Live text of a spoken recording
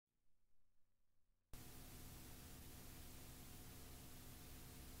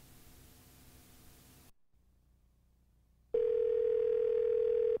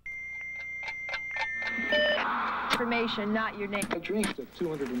information, not your name. A drink at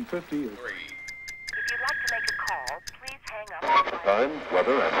 250. If you'd like to make a call, please hang up. Time,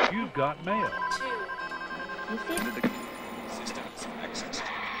 weather, and... You've got mail. 2. You see? Systems access.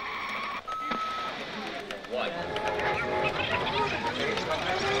 1.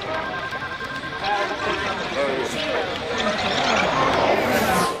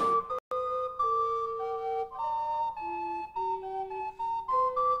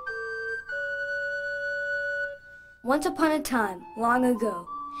 Once upon a time, long ago,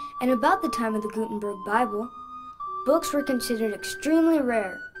 and about the time of the Gutenberg Bible, books were considered extremely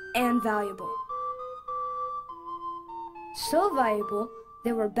rare and valuable. So valuable,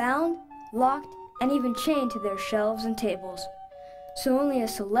 they were bound, locked, and even chained to their shelves and tables, so only a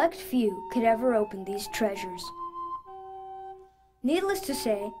select few could ever open these treasures. Needless to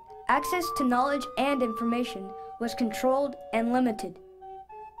say, access to knowledge and information was controlled and limited.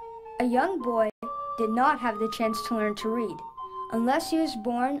 A young boy did not have the chance to learn to read, unless he was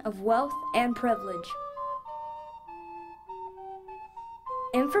born of wealth and privilege.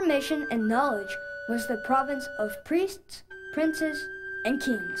 Information and knowledge was the province of priests, princes, and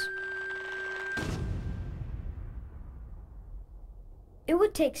kings. It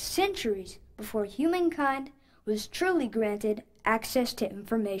would take centuries before humankind was truly granted access to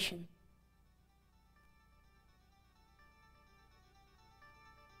information.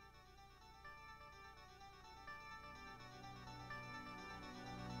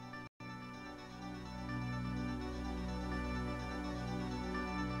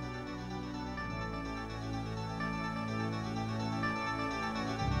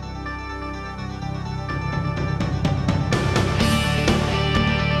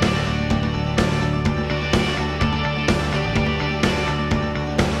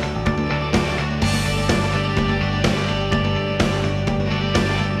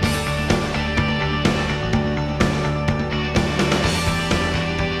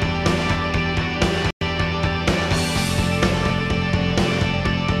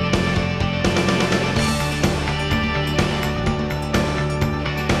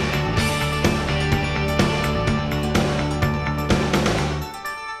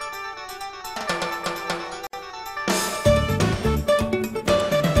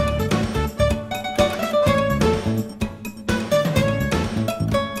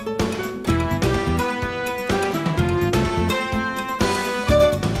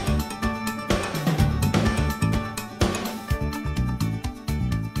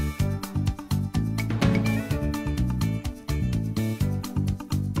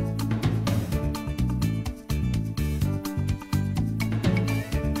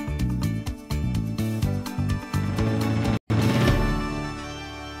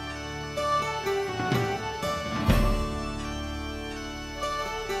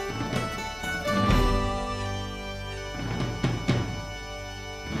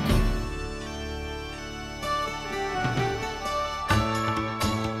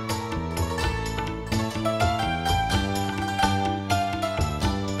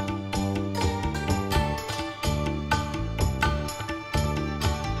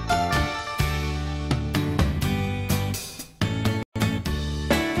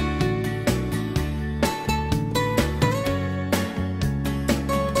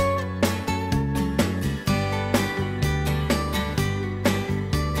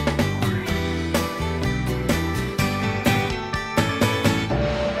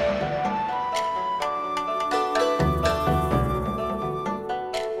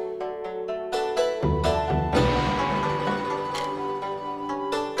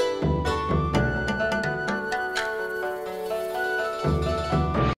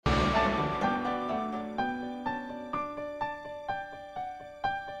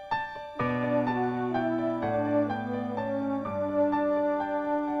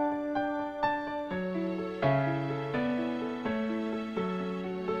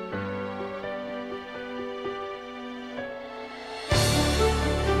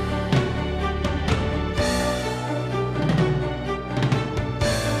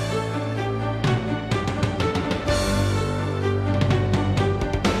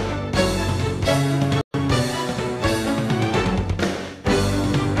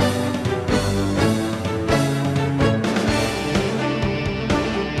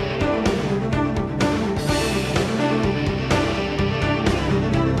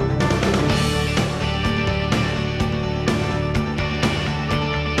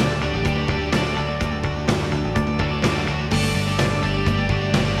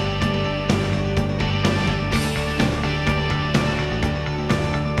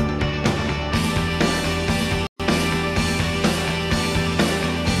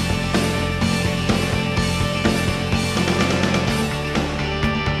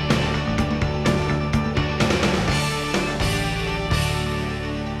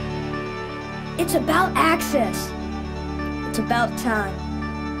 It's about access. It's about time.